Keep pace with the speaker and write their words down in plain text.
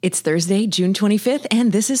It's Thursday, June 25th,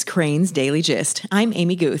 and this is Crane's Daily Gist. I'm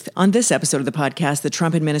Amy Guth. On this episode of the podcast, the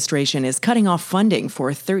Trump administration is cutting off funding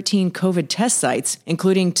for 13 COVID test sites,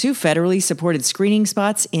 including 2 federally supported screening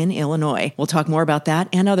spots in Illinois. We'll talk more about that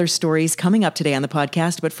and other stories coming up today on the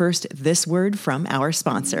podcast, but first, this word from our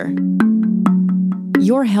sponsor.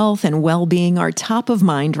 Your health and well-being are top of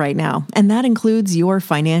mind right now, and that includes your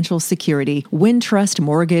financial security. Wintrust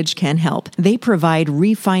Mortgage can help. They provide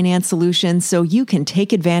refinance solutions so you can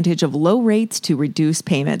take advantage of low rates to reduce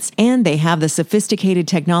payments, and they have the sophisticated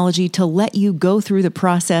technology to let you go through the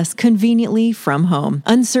process conveniently from home.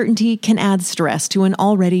 Uncertainty can add stress to an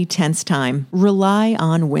already tense time. Rely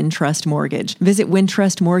on Wintrust Mortgage. Visit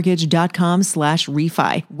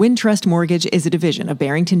wintrustmortgage.com/refi. Wintrust Mortgage is a division of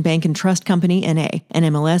Barrington Bank and Trust Company, N.A.,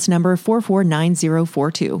 NMLS number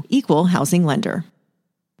 449042, Equal Housing Lender.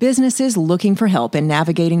 Businesses looking for help in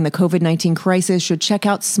navigating the COVID-19 crisis should check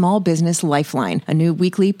out Small Business Lifeline, a new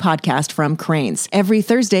weekly podcast from Cranes. Every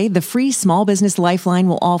Thursday, the free Small Business Lifeline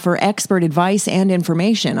will offer expert advice and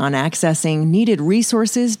information on accessing needed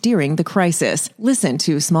resources during the crisis. Listen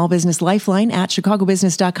to Small Business Lifeline at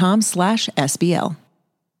chicagobusiness.com/SBL.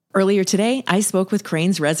 Earlier today, I spoke with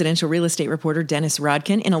Crane's residential real estate reporter Dennis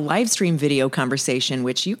Rodkin in a live stream video conversation,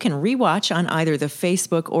 which you can rewatch on either the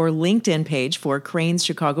Facebook or LinkedIn page for Crane's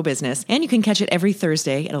Chicago Business, and you can catch it every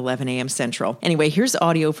Thursday at 11 a.m. Central. Anyway, here's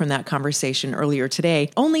audio from that conversation earlier today,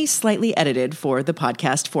 only slightly edited for the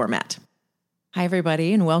podcast format. Hi,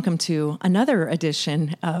 everybody, and welcome to another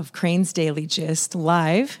edition of Crane's Daily Gist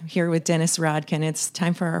live here with Dennis Rodkin. It's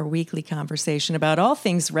time for our weekly conversation about all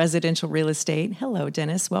things residential real estate. Hello,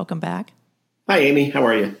 Dennis. Welcome back. Hi, Amy. How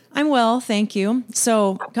are you? I'm well, thank you.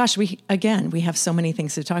 So, gosh, we have so many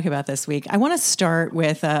things to talk about this week. I want to start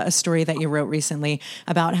with a story that you wrote recently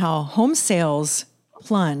about how home sales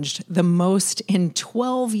plunged the most in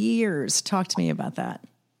 12 years. Talk to me about that.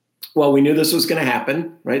 Well, we knew this was going to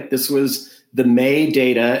happen, right? This was the May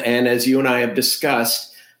data. And as you and I have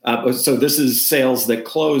discussed, so this is sales that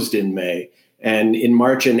closed in May. And in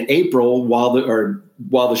March and April, while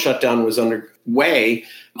the shutdown was underway,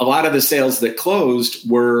 a lot of the sales that closed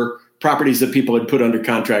were properties that people had put under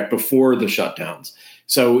contract before the shutdowns.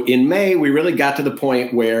 So in May, we really got to the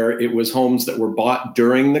point where it was homes that were bought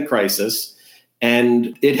during the crisis.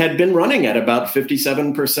 And it had been running at about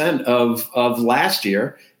 57% of last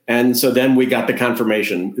year. And so then we got the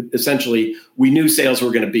confirmation. Essentially, we knew sales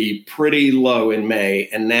were going to be pretty low in May.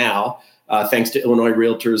 And now, thanks to Illinois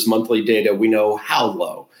Realtors monthly data, we know how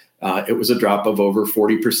low. It was a drop of over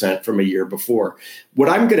 40% from a year before. What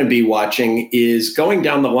I'm going to be watching is going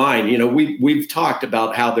down the line. You know, we've talked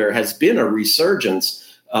about how there has been a resurgence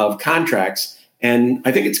of contracts. And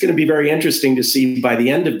I think it's going to be very interesting to see by the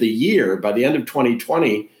end of the year, by the end of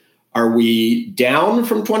 2020, are we down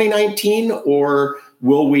from 2019 or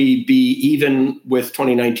will we be even with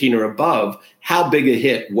 2019 or above? How big a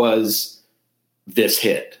hit was this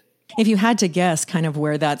hit? If you had to guess kind of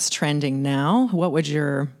where that's trending now, what would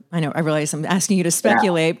I realize I'm asking you to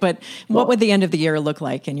speculate, but what would the end of the year look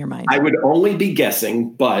like in your mind? I would only be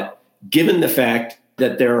guessing, but given the fact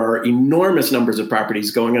that there are enormous numbers of properties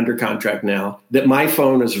going under contract now, that my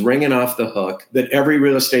phone is ringing off the hook, that every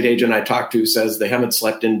real estate agent I talk to says they haven't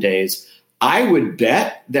slept in days, I would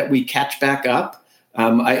bet that we catch back up.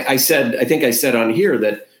 I think I said on here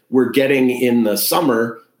that we're getting in the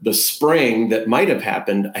summer, the spring that might have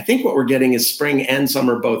happened. I think what we're getting is spring and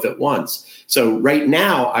summer both at once. So right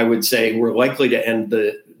now, I would say we're likely to end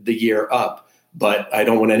the year up. But I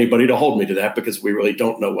don't want anybody to hold me to that because we really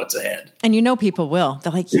don't know what's ahead. And you know people will.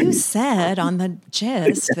 They're like, you said on the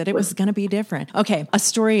gist that it was going to be different. Okay, a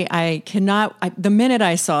story the minute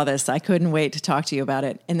I saw this, I couldn't wait to talk to you about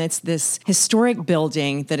it. And it's this historic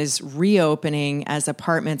building that is reopening as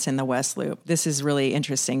apartments in the West Loop. This is really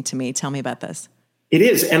interesting to me. Tell me about this. It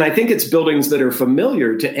is. And I think it's buildings that are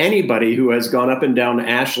familiar to anybody who has gone up and down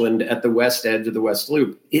Ashland at the west edge of the West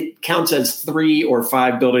Loop. It counts as 3 or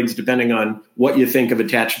 5 buildings, depending on what you think of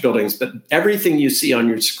attached buildings. But everything you see on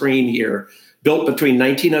your screen here, built between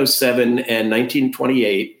 1907 and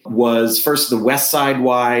 1928, was first the West Side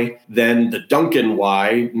Y, then the Duncan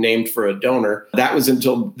Y, named for a donor. That was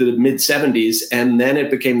until the mid-70s, and then it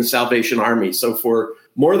became the Salvation Army. So for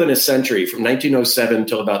more than a century, from 1907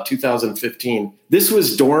 till about 2015. This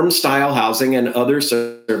was dorm-style housing and other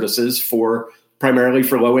services primarily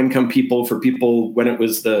for low-income people. For people, when it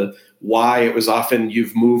was the Y, it was often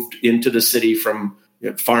you've moved into the city from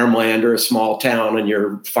farmland or a small town and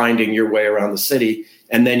you're finding your way around the city,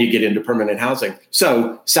 and then you get into permanent housing.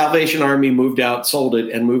 So Salvation Army moved out, sold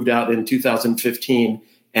it, and moved out in 2015.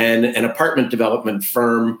 And an apartment development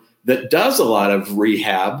firm that does a lot of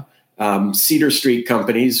rehab Cedar Street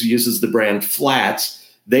Companies, uses the brand Flats.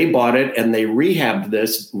 They bought it and they rehabbed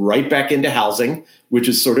this right back into housing, which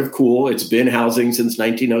is sort of cool. It's been housing since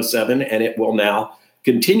 1907, and it will now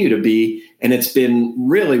continue to be. And it's been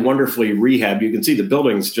really wonderfully rehabbed. You can see the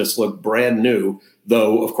buildings just look brand new,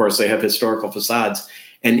 though, of course, they have historical facades.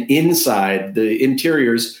 And inside, the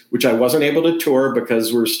interiors, which I wasn't able to tour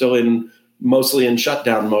because we're still mostly in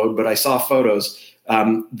shutdown mode, but I saw photos.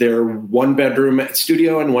 They're one-bedroom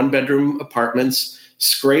studio and one-bedroom apartments,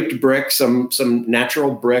 scraped brick, some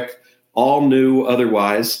natural brick, all new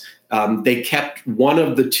otherwise. They kept one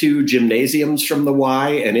of the two gymnasiums from the Y,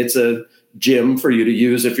 and it's a gym for you to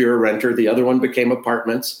use if you're a renter. The other one became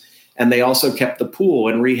apartments, and they also kept the pool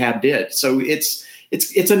and rehabbed it. So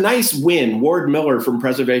it's a nice win. Ward Miller from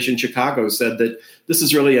Preservation Chicago said that this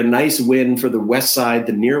is really a nice win for the west side,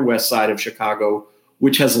 the near west side of Chicago,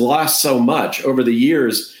 which has lost so much over the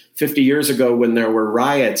years. 50 years ago when there were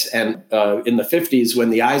riots, and in the 50s when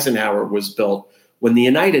the Eisenhower was built, when the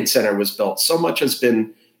United Center was built, so much has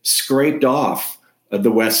been scraped off of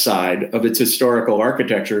the west side of its historical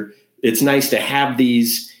architecture. It's nice to have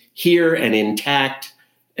these here and intact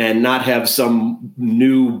and not have some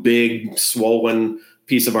new big swollen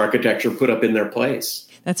piece of architecture put up in their place.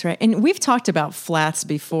 That's right. And we've talked about Flats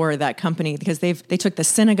before, that company, because they took the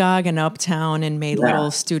synagogue in Uptown and made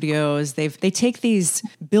little studios. They take these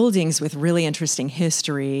buildings with really interesting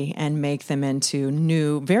history and make them into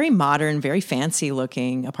new, very modern, very fancy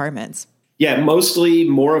looking apartments. Yeah, mostly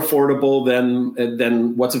more affordable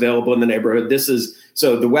than what's available in the neighborhood.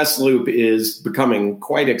 So the West Loop is becoming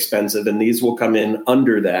quite expensive, and these will come in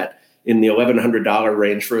under that, in the $1,100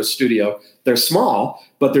 range for a studio. They're small,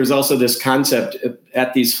 but there's also this concept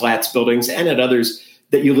at these Flats buildings and at others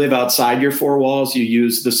that you live outside your four walls. You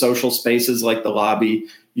use the social spaces like the lobby,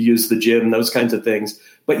 you use the gym, those kinds of things.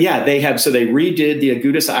 But yeah, they redid the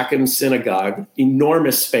Agudas Achim Synagogue,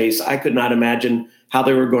 enormous space. I could not imagine how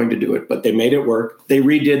they were going to do it, but they made it work. They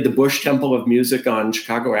redid the Bush Temple of Music on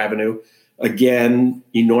Chicago Avenue. Again,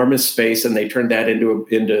 enormous space, and they turned that into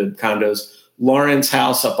condos. Lawrence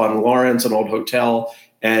House up on Lawrence, an old hotel,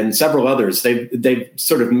 and several others. They've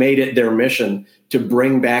sort of made it their mission to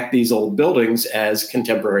bring back these old buildings as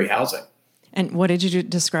contemporary housing. And what did you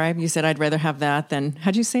describe? You said, I'd rather have that than,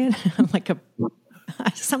 how'd you say it? Like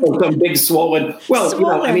something. Some big swollen.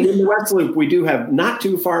 Well, in the West Loop, we do have, not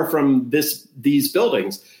too far from these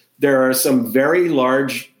buildings, there are some very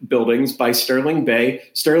large buildings by Sterling Bay.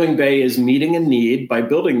 Sterling Bay is meeting a need by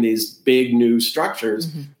building these big new structures,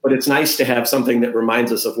 but it's nice to have something that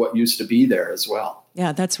reminds us of what used to be there as well.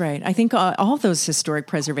 Yeah, that's right. I think all of those historic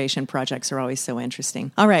preservation projects are always so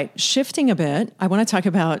interesting. All right, shifting a bit, I want to talk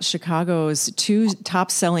about Chicago's two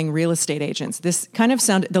top-selling real estate agents. This kind of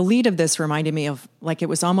the lead of this reminded me of like it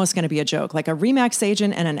was almost going to be a joke, like a RE/MAX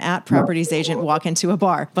agent and an @properties agent walk into a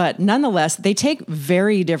bar. But nonetheless, they take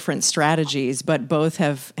very different strategies, but both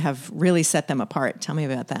have really set them apart. Tell me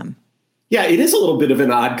about them. Yeah, it is a little bit of an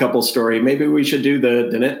odd couple story. Maybe we should do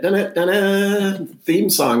the theme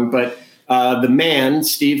song, but the man,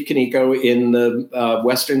 Steve Kaneko, in the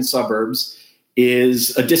western suburbs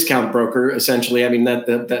is a discount broker, essentially. I mean,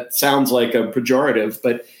 that sounds like a pejorative,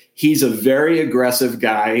 but he's a very aggressive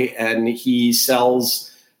guy, and he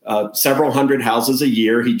sells several hundred houses a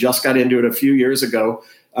year. He just got into it a few years ago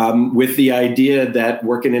with the idea that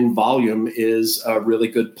working in volume is a really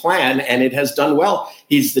good plan, and it has done well.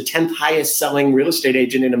 He's the 10th highest selling real estate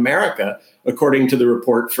agent in America, according to the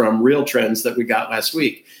report from Real Trends that we got last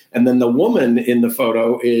week. And then the woman in the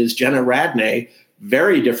photo is Jenna Radney.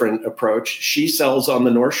 Very different approach. She sells on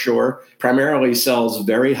the North Shore, primarily sells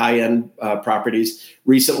very high-end properties.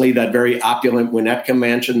 Recently, that very opulent Winnetka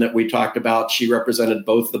mansion that we talked about, she represented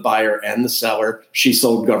both the buyer and the seller. She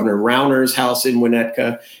sold Governor Rauner's house in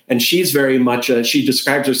Winnetka. And she's very much, she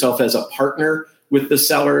describes herself as a partner with the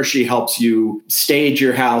seller. She helps you stage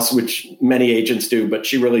your house, which many agents do, but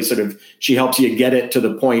she really she helps you get it to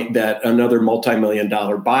the point that another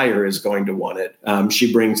multi-million-dollar buyer is going to want it.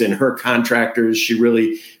 She brings in her contractors.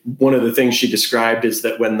 One of the things she described is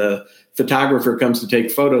that when the photographer comes to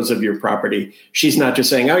take photos of your property, she's not just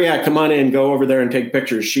saying, oh yeah, come on in, go over there and take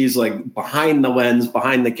pictures. She's like behind the lens,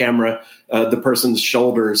 behind the camera, the person's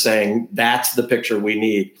shoulder saying, that's the picture we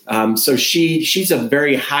need. So she's a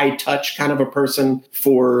very high touch kind of a person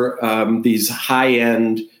for these high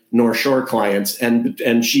end North Shore clients.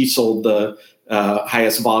 And she sold the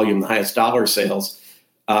highest volume, the highest dollar sales.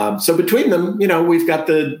 So between them, we've got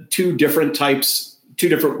the two different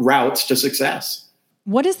routes to success.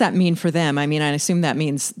 What does that mean for them? I mean, I assume that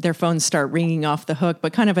means their phones start ringing off the hook,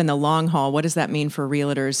 but kind of in the long haul, what does that mean for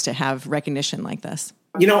realtors to have recognition like this?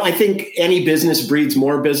 I think any business breeds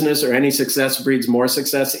more business, or any success breeds more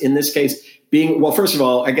success. In this case, first of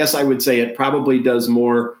all, I guess I would say it probably does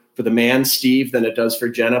more for the man, Steve, than it does for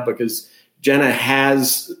Jenna, because Jenna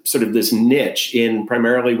has sort of this niche in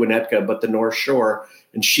primarily Winnetka, but the North Shore,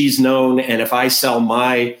 and she's known. And if I sell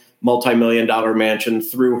my multi-million-dollar mansion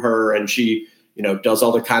through her, and she, does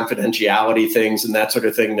all the confidentiality things and that sort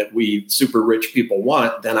of thing that we super rich people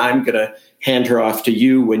want, then I'm going to hand her off to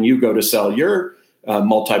you when you go to sell your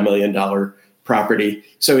multi-million-dollar property.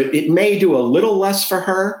 So it may do a little less for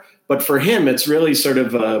her, but for him, it's really sort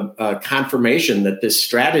of a confirmation that this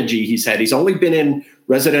strategy he's had. He's only been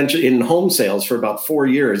in home sales for about 4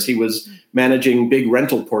 years. He was managing big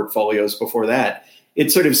rental portfolios before that. It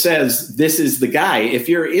sort of says this is the guy. If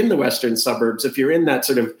you're in the western suburbs, if you're in that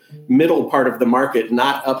sort of middle part of the market,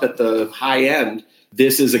 not up at the high end,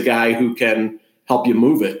 this is a guy who can help you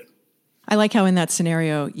move it. I like how in that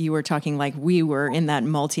scenario, you were talking like we were in that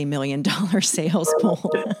multi-million-dollar sales pool.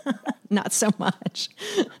 Not so much.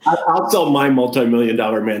 I'll sell my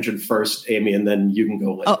multi-million-dollar mansion first, Amy, and then you can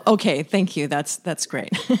go later. Oh, okay. Thank you. That's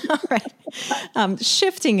great. All right.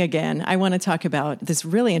 Shifting again, I want to talk about this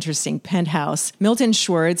really interesting penthouse. Milton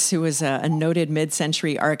Schwartz, who is a noted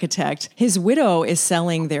mid-century architect, his widow is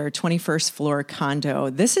selling their 21st floor condo.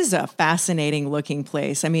 This is a fascinating looking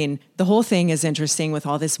place. I mean, the whole thing is interesting with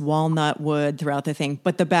all this walnut wood throughout the thing,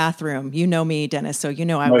 but the bathroom, you know me, Dennis, so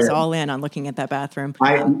I was all in on looking at that bathroom.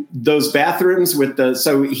 Those bathrooms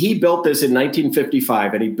so he built this in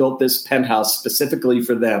 1955, and he built this penthouse specifically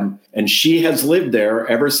for them. And she has lived there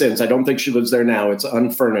ever since. I don't think she lives there now. It's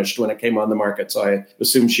unfurnished when it came on the market. So I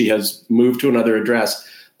assume she has moved to another address.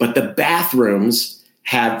 But the bathrooms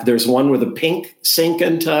there's one with a pink sink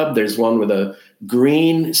and tub. There's one with a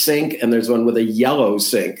green sink, and there's one with a yellow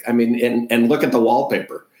sink. I mean, and look at the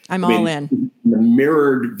wallpaper. I'm all in. The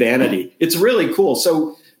mirrored vanity. It's really cool.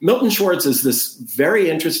 So Milton Schwartz is this very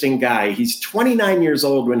interesting guy. He's 29 years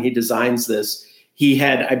old when he designs this.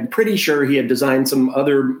 I'm pretty sure he had designed some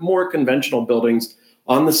other more conventional buildings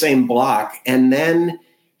on the same block. And then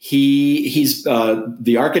he's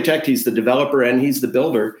the architect, he's the developer, and he's the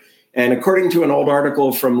builder. And according to an old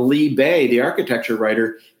article from Lee Bay, the architecture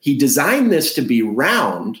writer, he designed this to be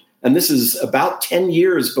round. And this is about 10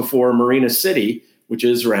 years before Marina City, which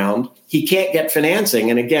is round. He can't get financing.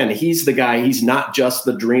 And again, he's the guy, he's not just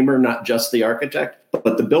the dreamer, not just the architect,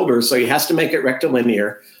 but the builder. So he has to make it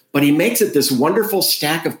rectilinear, but he makes it this wonderful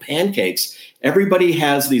stack of pancakes. Everybody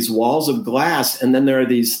has these walls of glass, and then there are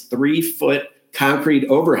these 3-foot concrete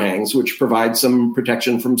overhangs, which provide some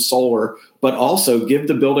protection from solar, but also give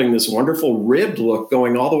the building this wonderful ribbed look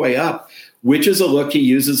going all the way up, which is a look he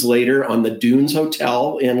uses later on the Dunes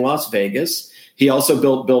Hotel in Las Vegas. He also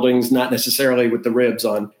built buildings, not necessarily with the ribs,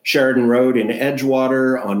 on Sheridan Road in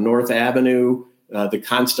Edgewater, on North Avenue, the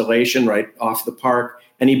Constellation right off the park.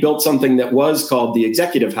 And he built something that was called the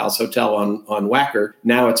Executive House Hotel on Wacker.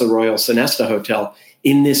 Now it's a Royal Sonesta Hotel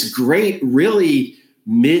in this great, really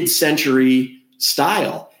mid-century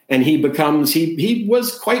style. And he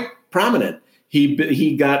was quite prominent.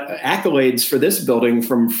 He got accolades for this building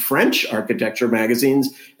from French architecture magazines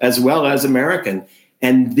as well as American.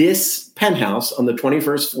 And this penthouse on the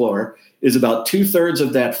 21st floor is about 2/3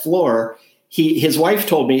 of that floor. His wife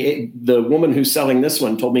told me, the woman who's selling this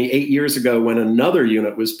one told me 8 years ago when another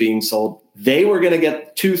unit was being sold, they were going to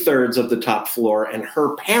get 2/3 of the top floor, and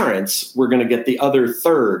her parents were going to get the other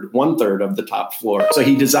 1/3 of the top floor. So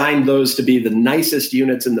he designed those to be the nicest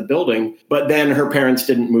units in the building, but then her parents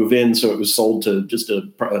didn't move in, so it was sold to just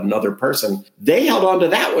another person. They held on to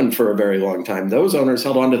that one for a very long time. Those owners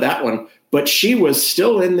held on to that one, but she was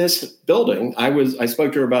still in this building. I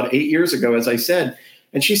spoke to her about 8 years ago, as I said,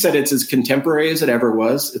 and she said it's as contemporary as it ever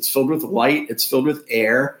was. It's filled with light. It's filled with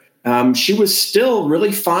air. She was still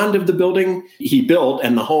really fond of the building he built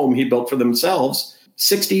and the home he built for themselves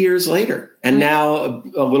 60 years later. And now,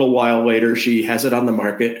 a little while later, she has it on the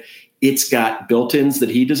market. It's got built-ins that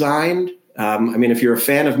he designed. If you're a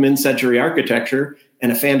fan of mid-century architecture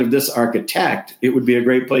and a fan of this architect, it would be a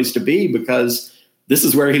great place to be, because this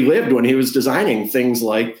is where he lived when he was designing things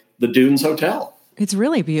like the Dunes Hotel. It's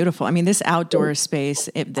really beautiful. I mean, this outdoor space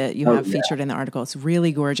that you have featured in the article, it's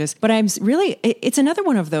really gorgeous. But it's another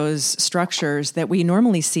one of those structures that we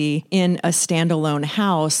normally see in a standalone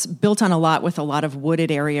house built on a lot with a lot of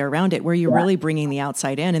wooded area around it, where you're really bringing the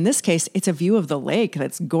outside in. In this case, it's a view of the lake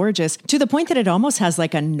that's gorgeous, to the point that it almost has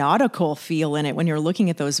like a nautical feel in it. When you're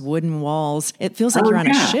looking at those wooden walls, it feels like you're on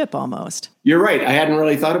a ship almost. You're right. I hadn't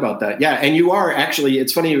really thought about that. Yeah. And you are actually,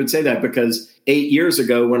 it's funny you would say that, because 8 years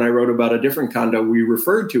ago, when I wrote about a different condo, we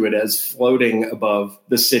referred to it as floating above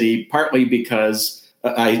the city, partly because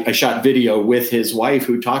I shot video with his wife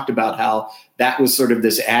who talked about how that was sort of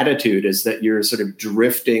this attitude, is that you're sort of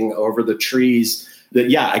drifting over the trees. That,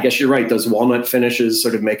 yeah, I guess you're right. Those walnut finishes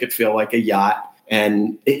sort of make it feel like a yacht.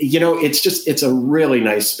 And, it's a really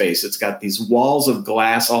nice space. It's got these walls of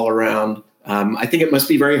glass all around. I think it must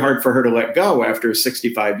be very hard for her to let go after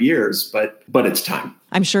 65 years, but it's time.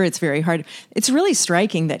 I'm sure it's very hard. It's really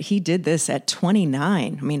striking that he did this at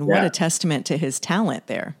 29. I mean, what a testament to his talent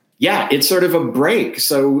there. Yeah, it's sort of a break.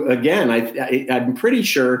 So again, I'm pretty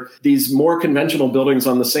sure these more conventional buildings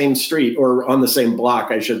on the same street, or on the same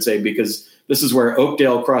block, I should say, because this is where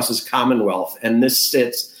Oakdale crosses Commonwealth. And this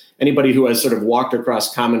sits, anybody who has sort of walked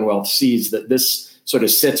across Commonwealth sees that this sort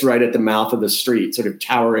of sits right at the mouth of the street, sort of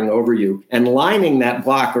towering over you. And lining that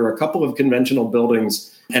block are a couple of conventional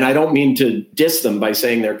buildings. And I don't mean to diss them by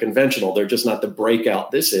saying they're conventional. They're just not the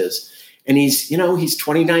breakout this is. And he's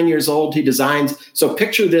 29 years old. He designs. So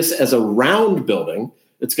picture this as a round building.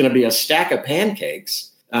 It's going to be a stack of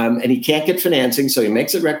pancakes. And he can't get financing. So he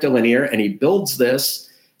makes it rectilinear and he builds this.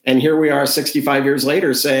 And here we are 65 years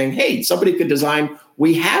later saying, hey, somebody could design.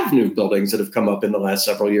 We have new buildings that have come up in the last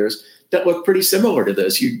several years that look pretty similar to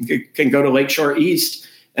this. You can go to Lakeshore East,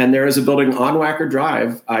 and there is a building on Wacker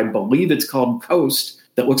Drive. I believe it's called Coast,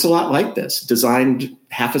 that looks a lot like this, designed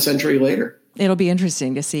half a century later. It'll be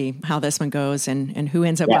interesting to see how this one goes and who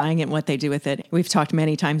ends up buying it and what they do with it. We've talked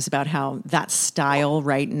many times about how that style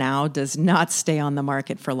right now does not stay on the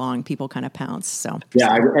market for long. People kind of pounce. So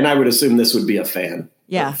and I would assume this would be a fan.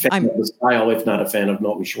 Yeah, a fan of the style, if not a fan of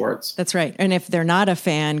Milton Schwartz. That's right. And if they're not a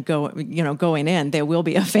fan going in, they will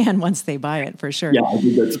be a fan once they buy it, for sure. Yeah, I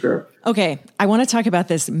think that's fair. Okay, I want to talk about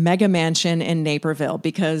this mega mansion in Naperville,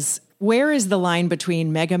 because where is the line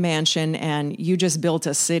between mega mansion and you just built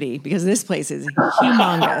a city? Because this place is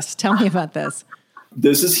humongous. Tell me about this.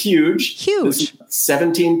 This is huge. This is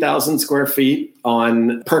 17,000 square feet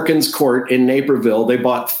on Perkins Court in Naperville. They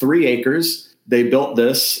bought 3 acres. They built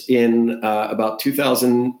this in about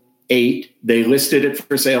 2008. They listed it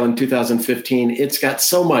for sale in 2015. It's got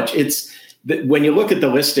so much. When you look at the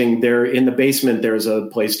listing, there in the basement, there's a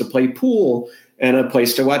place to play pool and a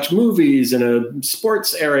place to watch movies and a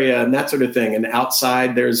sports area and that sort of thing. And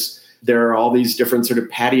outside, there are all these different sort of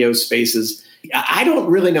patio spaces. I don't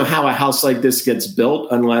really know how a house like this gets built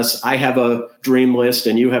unless I have a dream list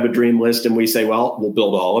and you have a dream list and we say, well, we'll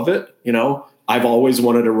build all of it. I've always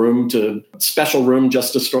wanted a special room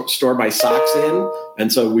just to store my socks in.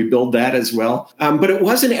 And so we build that as well. But it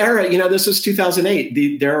was an era, this was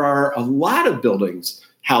 2008. There are a lot of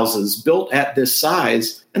houses built at this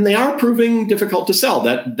size, and they are proving difficult to sell.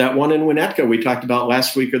 That one in Winnetka we talked about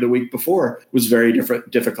last week or the week before was very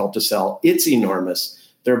difficult to sell. It's enormous.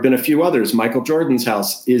 There have been a few others. Michael Jordan's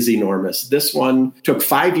house is enormous. This one took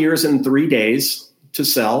 5 years and 3 days to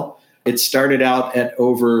sell. It started out at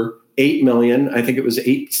over $8 million. I think it was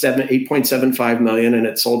 8.75 million, and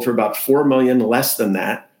it sold for about $4 million less than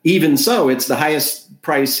that. Even so, it's the highest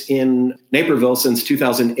price in Naperville since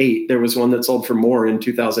 2008. There was one that sold for more in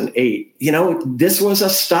 2008. This was a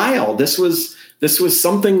style. This was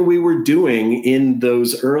something we were doing in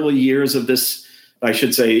those early years of this, I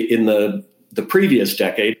should say, in the previous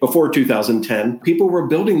decade, before 2010. People were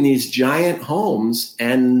building these giant homes,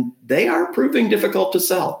 and they are proving difficult to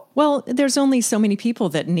sell. Well, there's only so many people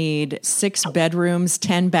that need 6 bedrooms,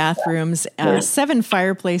 10 bathrooms, 7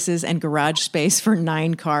 fireplaces, and garage space for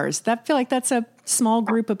 9 cars. I feel like that's a small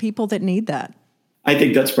group of people that need that. I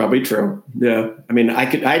think that's probably true. Yeah. I mean,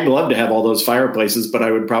 I'd love to have all those fireplaces, but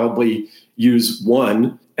I would probably use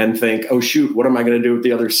one and think, oh, shoot, what am I going to do with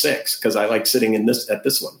the other 6? Because I like sitting at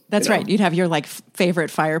this one. That's right. You'd have your favorite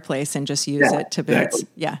fireplace and just use it to bits. Exactly.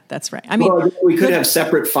 Yeah, that's right. I mean, we could have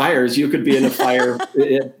separate fires. You could be in a fire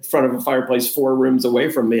in front of a fireplace 4 rooms away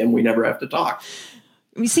from me, and we never have to talk.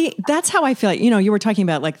 You see, that's how I feel like, you were talking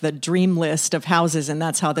about like the dream list of houses, and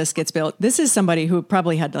that's how this gets built. This is somebody who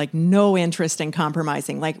probably had like no interest in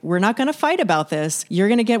compromising. Like, we're not going to fight about this. You're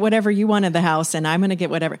going to get whatever you want in the house, and I'm going to get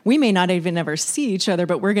whatever. We may not even ever see each other,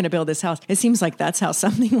 but we're going to build this house. It seems like that's how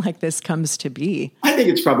something like this comes to be. I think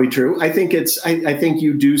it's probably true. I think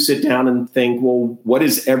you do sit down and think, well, what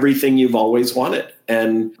is everything you've always wanted?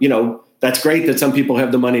 And, that's great that some people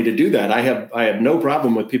have the money to do that. I have no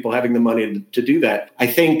problem with people having the money to do that. I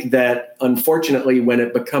think that, unfortunately, when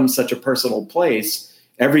it becomes such a personal place,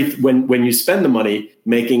 when you spend the money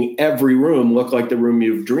making every room look like the room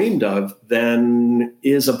you've dreamed of, then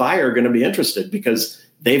is a buyer going to be interested because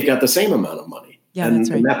they've got the same amount of money? Yeah,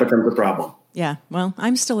 that's right. And that becomes a problem. Yeah, well,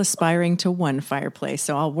 I'm still aspiring to one fireplace,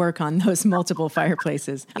 so I'll work on those multiple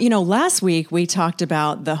fireplaces. Last week we talked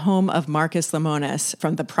about the home of Marcus Lemonis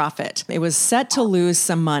from The Prophet. It was set to lose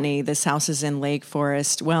some money. This house is in Lake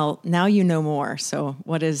Forest. Well, now you know more. So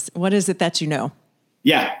what is it that you know?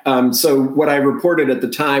 Yeah. So what I reported at the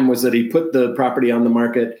time was that he put the property on the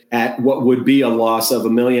market at what would be a loss of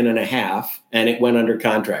 $1.5 million, and it went under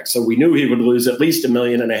contract. So we knew he would lose at least $1.5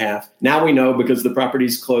 million. Now we know, because the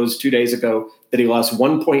property's closed 2 days ago, that he lost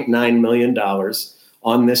 $1.9 million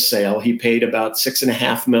on this sale. He paid about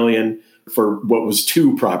 $6.5 million for what was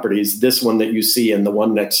two properties, this one that you see and the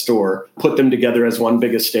one next door, put them together as one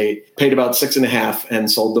big estate, paid about $6.5 and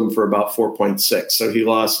sold them for about 4.6. So he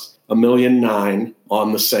lost $1.9 million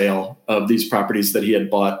on the sale of these properties that he had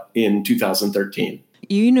bought in 2013.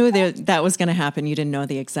 You knew that was going to happen. You didn't know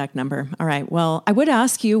the exact number. All right. Well, I would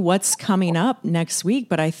ask you what's coming up next week,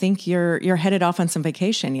 but I think you're headed off on some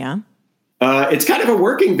vacation, yeah? It's kind of a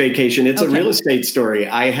working vacation. It's okay. A real estate story.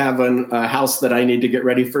 I have a house that I need to get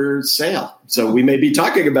ready for sale. So we may be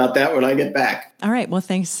talking about that when I get back. All right. Well,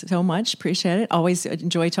 thanks so much. Appreciate it. Always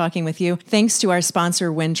enjoy talking with you. Thanks to our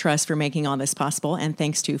sponsor, Wintrust, for making all this possible. And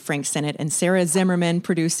thanks to Frank Sennett and Sarah Zimmerman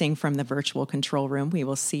producing from the virtual control room. We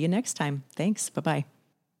will see you next time. Thanks. Bye-bye.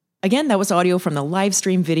 Again, that was audio from the live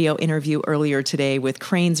stream video interview earlier today with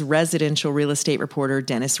Crane's residential real estate reporter,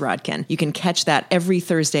 Dennis Rodkin. You can catch that every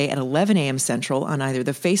Thursday at 11 a.m. Central on either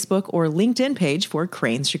the Facebook or LinkedIn page for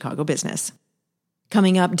Crane's Chicago Business.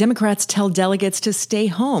 Coming up, Democrats tell delegates to stay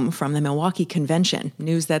home from the Milwaukee convention.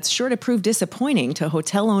 News that's sure to prove disappointing to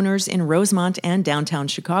hotel owners in Rosemont and downtown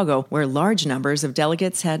Chicago, where large numbers of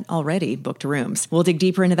delegates had already booked rooms. We'll dig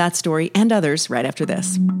deeper into that story and others right after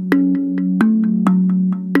this.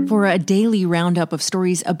 For a daily roundup of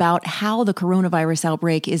stories about how the coronavirus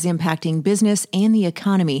outbreak is impacting business and the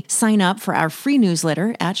economy, sign up for our free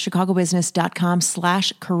newsletter at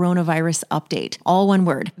chicagobusiness.com/coronavirus update. All one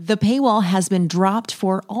word. The paywall has been dropped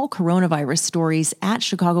for all coronavirus stories at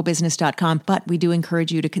chicagobusiness.com, but we do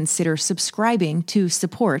encourage you to consider subscribing to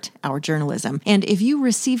support our journalism. And if you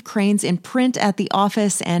receive Cranes in print at the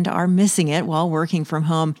office and are missing it while working from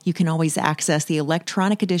home, you can always access the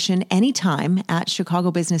electronic edition anytime at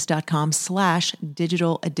chicagobusiness.com/digital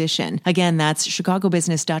edition. Again, that's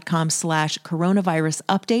chicagobusiness.com/coronavirus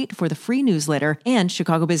update for the free newsletter and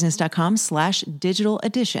chicagobusiness.com/digital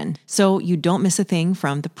edition, so you don't miss a thing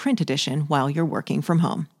from the print edition while you're working from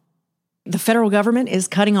home. The federal government is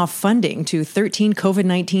cutting off funding to 13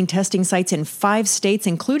 COVID-19 testing sites in 5 states,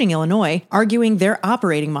 including Illinois, arguing their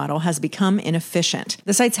operating model has become inefficient.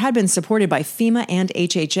 The sites had been supported by FEMA and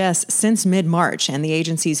HHS since mid-March, and the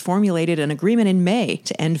agencies formulated an agreement in May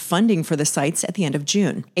to end funding for the sites at the end of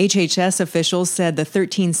June. HHS officials said the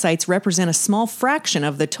 13 sites represent a small fraction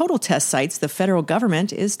of the total test sites the federal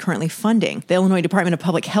government is currently funding. The Illinois Department of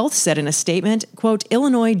Public Health said in a statement, quote,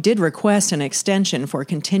 Illinois did request an extension for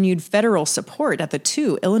continued federal support at the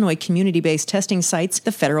 2 Illinois community-based testing sites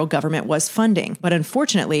the federal government was funding. But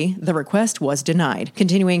unfortunately, the request was denied.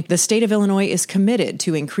 Continuing, the state of Illinois is committed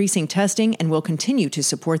to increasing testing and will continue to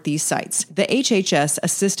support these sites. The HHS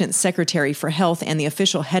Assistant Secretary for Health and the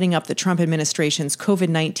official heading up the Trump administration's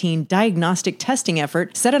COVID-19 diagnostic testing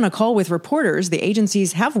effort said on a call with reporters the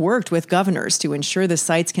agencies have worked with governors to ensure the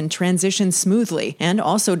sites can transition smoothly, and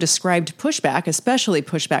also described pushback, especially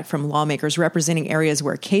pushback from lawmakers representing areas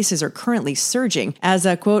where cases are currently surging, as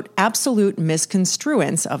a, quote, absolute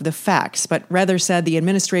misconstruence of the facts, but rather said the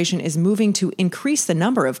administration is moving to increase the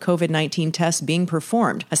number of COVID-19 tests being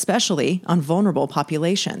performed, especially on vulnerable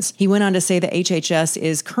populations. He went on to say that HHS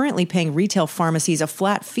is currently paying retail pharmacies a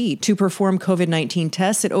flat fee to perform COVID-19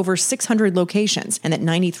 tests at over 600 locations, and that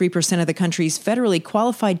 93% of the country's federally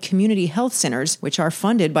qualified community health centers, which are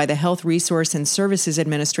funded by the Health Resource and Services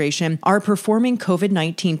Administration, are performing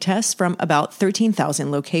COVID-19 tests from about 13,000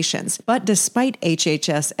 locations. But despite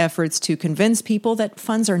HHS efforts to convince people that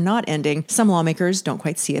funds are not ending, some lawmakers don't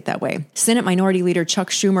quite see it that way. Senate Minority Leader Chuck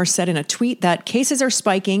Schumer said in a tweet that cases are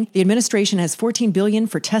spiking, the administration has $14 billion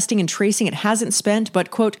for testing and tracing it hasn't spent,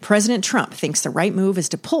 but, quote, President Trump thinks the right move is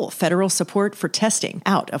to pull federal support for testing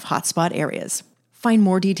out of hotspot areas. Find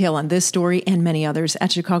more detail on this story and many others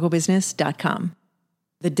at chicagobusiness.com.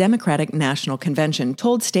 The Democratic National Convention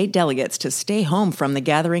told state delegates to stay home from the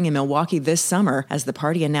gathering in Milwaukee this summer as the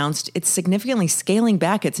party announced it's significantly scaling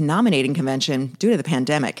back its nominating convention due to the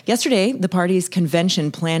pandemic. Yesterday, the party's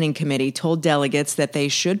convention planning committee told delegates that they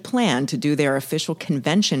should plan to do their official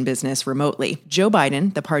convention business remotely. Joe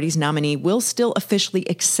Biden, the party's nominee, will still officially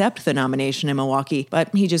accept the nomination in Milwaukee,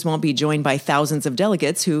 but he just won't be joined by thousands of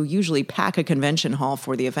delegates who usually pack a convention hall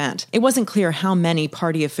for the event. It wasn't clear how many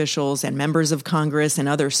party officials and members of Congress and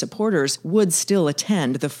other supporters would still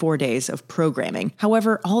attend the 4 days of programming.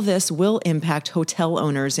 However, all this will impact hotel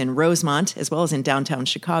owners in Rosemont, as well as in downtown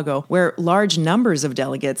Chicago, where large numbers of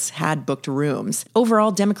delegates had booked rooms.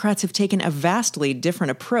 Overall, Democrats have taken a vastly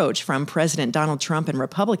different approach from President Donald Trump and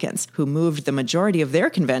Republicans, who moved the majority of their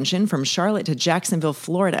convention from Charlotte to Jacksonville,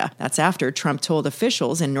 Florida. That's after Trump told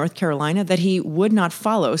officials in North Carolina that he would not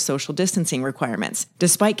follow social distancing requirements.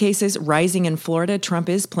 Despite cases rising in Florida, Trump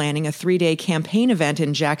is planning a 3-day campaign event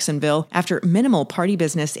in Jacksonville after minimal party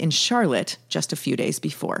business in Charlotte just a few days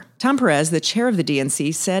before. Tom Perez, the chair of the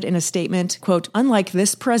DNC, said in a statement, quote, "Unlike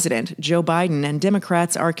this president, Joe Biden and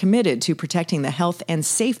Democrats are committed to protecting the health and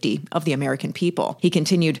safety of the American people." He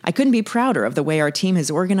continued, "I couldn't be prouder of the way our team has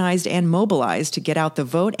organized and mobilized to get out the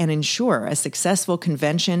vote and ensure a successful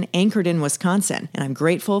convention anchored in Wisconsin, and I'm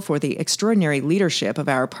grateful for the extraordinary leadership of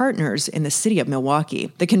our partners in the city of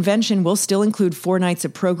Milwaukee. The convention will still include 4 nights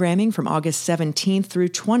of programming from August 17th through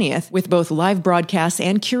 20th, with both live broadcasts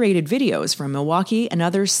and curated videos from Milwaukee and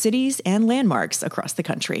other cities and landmarks across the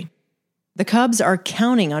country." The Cubs are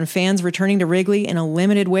counting on fans returning to Wrigley in a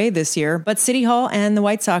limited way this year, but City Hall and the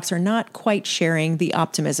White Sox are not quite sharing the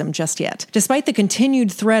optimism just yet. Despite the continued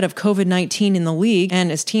threat of COVID-19 in the league,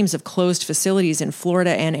 and as teams have closed facilities in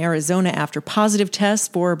Florida and Arizona after positive tests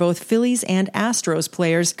for both Phillies and Astros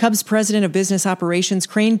players, Cubs President of Business Operations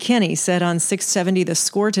Crane Kenny said on 670 The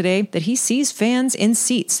Score today that he sees fans in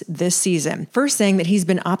seats this season. First saying that he's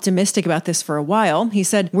been optimistic about this for a while, he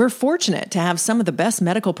said, "We're fortunate to have some of the best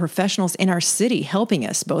medical professionals in our city helping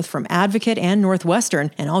us, both from Advocate and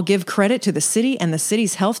Northwestern, and I'll give credit to the city and the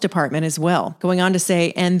city's health department as well." Going on to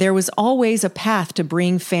say, "And there was always a path to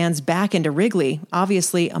bring fans back into Wrigley,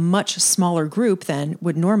 obviously a much smaller group than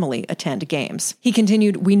would normally attend games." He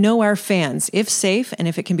continued, "We know our fans, if safe and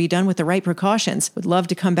if it can be done with the right precautions, would love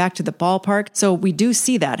to come back to the ballpark, so we do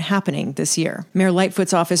see that happening this year." Mayor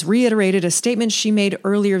Lightfoot's office reiterated a statement she made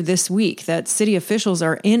earlier this week that city officials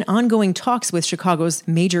are in ongoing talks with Chicago's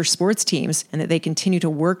major sports teams, and that they continue to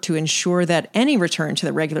work to ensure that any return to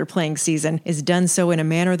the regular playing season is done so in a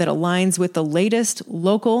manner that aligns with the latest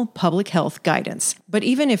local public health guidance. But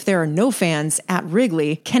even if there are no fans at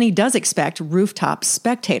Wrigley, Kenny does expect rooftop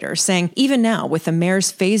spectators, saying even now, with the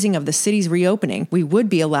mayor's phasing of the city's reopening, we would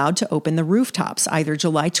be allowed to open the rooftops either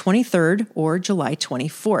July 23rd or July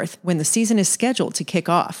 24th, when the season is scheduled to kick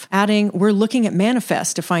off. Adding, "We're looking at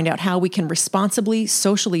manifests to find out how we can responsibly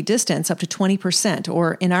socially distance up to 20%,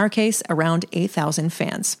 or in our case, around 8,000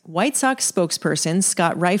 fans." White Sox spokesperson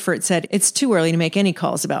Scott Reifert said it's too early to make any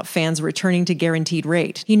calls about fans returning to guaranteed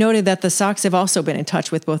rate. He noted that the Sox have also been in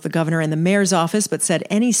touch with both the governor and the mayor's office, but said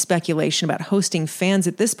any speculation about hosting fans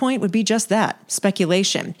at this point would be just that,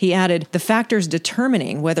 speculation. He added, "The factors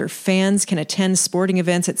determining whether fans can attend sporting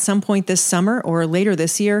events at some point this summer or later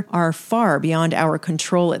this year are far beyond our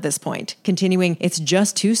control at this point." Continuing, "It's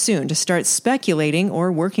just too soon to start speculating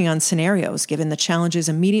or working on scenarios, given the challenges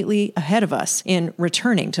immediately ahead of us in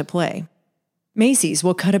returning to play." Macy's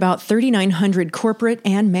will cut about 3,900 corporate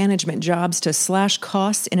and management jobs to slash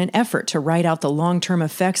costs in an effort to ride out the long-term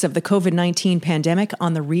effects of the COVID-19 pandemic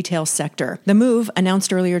on the retail sector. The move,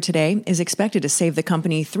 announced earlier today, is expected to save the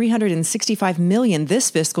company $365 million this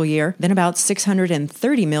fiscal year, then about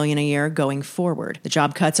 $630 million a year going forward. The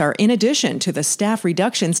job cuts are in addition to the staff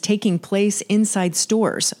reductions taking place inside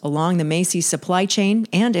stores, along the Macy's supply chain,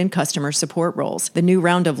 and in customer support roles. The new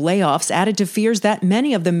round of layoffs added to fears that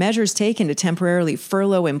many of the measures taken to temporarily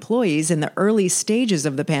furlough employees in the early stages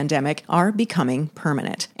of the pandemic are becoming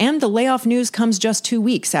permanent. And the layoff news comes just 2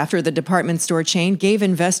 weeks after the department store chain gave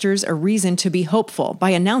investors a reason to be hopeful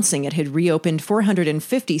by announcing it had reopened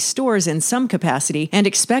 450 stores in some capacity and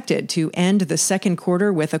expected to end the second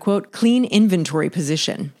quarter with a, quote, clean inventory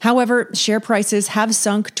position. However, share prices have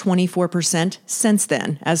sunk 24% since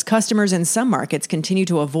then, as customers in some markets continue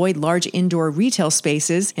to avoid large indoor retail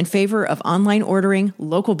spaces in favor of online ordering,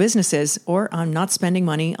 local businesses, or on not spending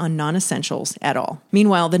money on non-essentials at all.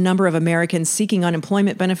 Meanwhile, the number of Americans seeking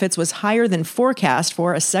unemployment benefits was higher than forecast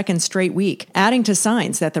for a second straight week, adding to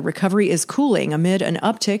signs that the recovery is cooling amid an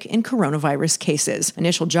uptick in coronavirus cases.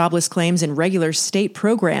 Initial jobless claims in regular state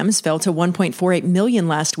programs fell to 1.48 million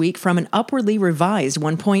last week from an upwardly revised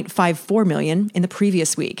 1.54 million in the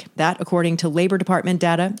previous week. That, according to Labor Department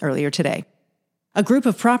data earlier today. A group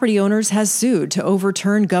of property owners has sued to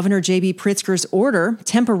overturn Governor J.B. Pritzker's order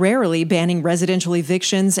temporarily banning residential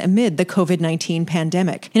evictions amid the COVID-19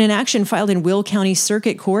 pandemic. In an action filed in Will County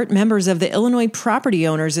Circuit Court, members of the Illinois Property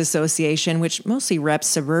Owners Association, which mostly reps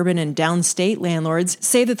suburban and downstate landlords,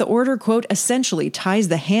 say that the order, quote, essentially ties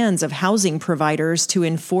the hands of housing providers to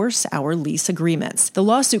enforce our lease agreements. The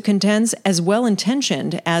lawsuit contends, as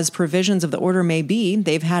well-intentioned as provisions of the order may be,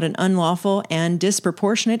 they've had an unlawful and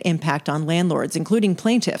disproportionate impact on landlords, including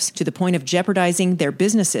plaintiffs, to the point of jeopardizing their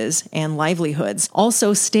businesses and livelihoods.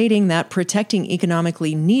 Also stating that protecting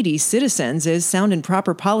economically needy citizens is sound and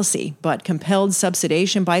proper policy, but compelled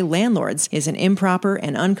subsidization by landlords is an improper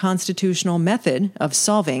and unconstitutional method of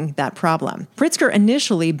solving that problem. Pritzker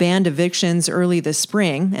initially banned evictions early this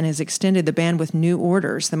spring and has extended the ban with new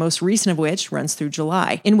orders, the most recent of which runs through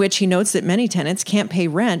July, in which he notes that many tenants can't pay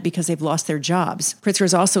rent because they've lost their jobs. Pritzker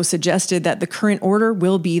has also suggested that the current order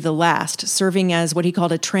will be the last, serving as what he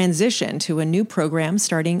called a transition to a new program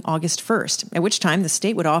starting August 1st, at which time the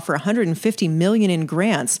state would offer $150 million in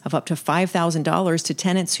grants of up to $5,000 to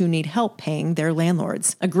tenants who need help paying their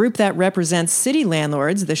landlords. A group that represents city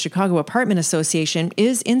landlords, the Chicago Apartment Association,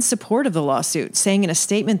 is in support of the lawsuit, saying in a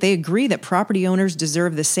statement they agree that property owners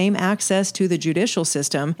deserve the same access to the judicial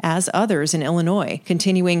system as others in Illinois.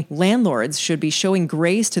 Continuing, landlords should be showing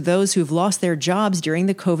grace to those who've lost their jobs during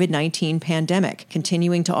the COVID-19 pandemic,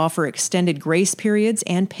 continuing to offer extended grace periods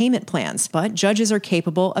and payment plans. But judges are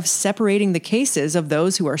capable of separating the cases of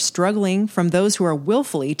those who are struggling from those who are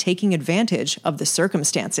willfully taking advantage of the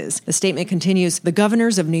circumstances. The statement continues, the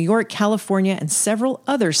governors of New York, California, and several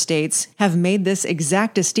other states have made this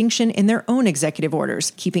exact distinction in their own executive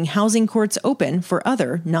orders, keeping housing courts open for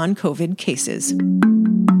other non-COVID cases.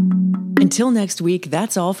 Until next week,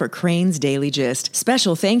 that's all for Crane's Daily Gist.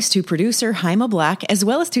 Special thanks to producer Haima Black, as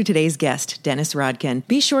well as to today's guest, Dennis Rodkin.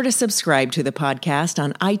 Be sure to subscribe to the podcast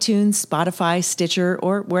on iTunes, Spotify, Stitcher,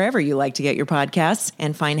 or wherever you like to get your podcasts,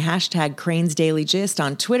 and find hashtag Crane's Daily Gist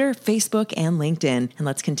on Twitter, Facebook, and LinkedIn. And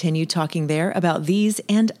let's continue talking there about these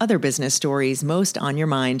and other business stories most on your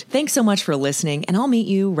mind. Thanks so much for listening, and I'll meet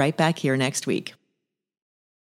you right back here next week.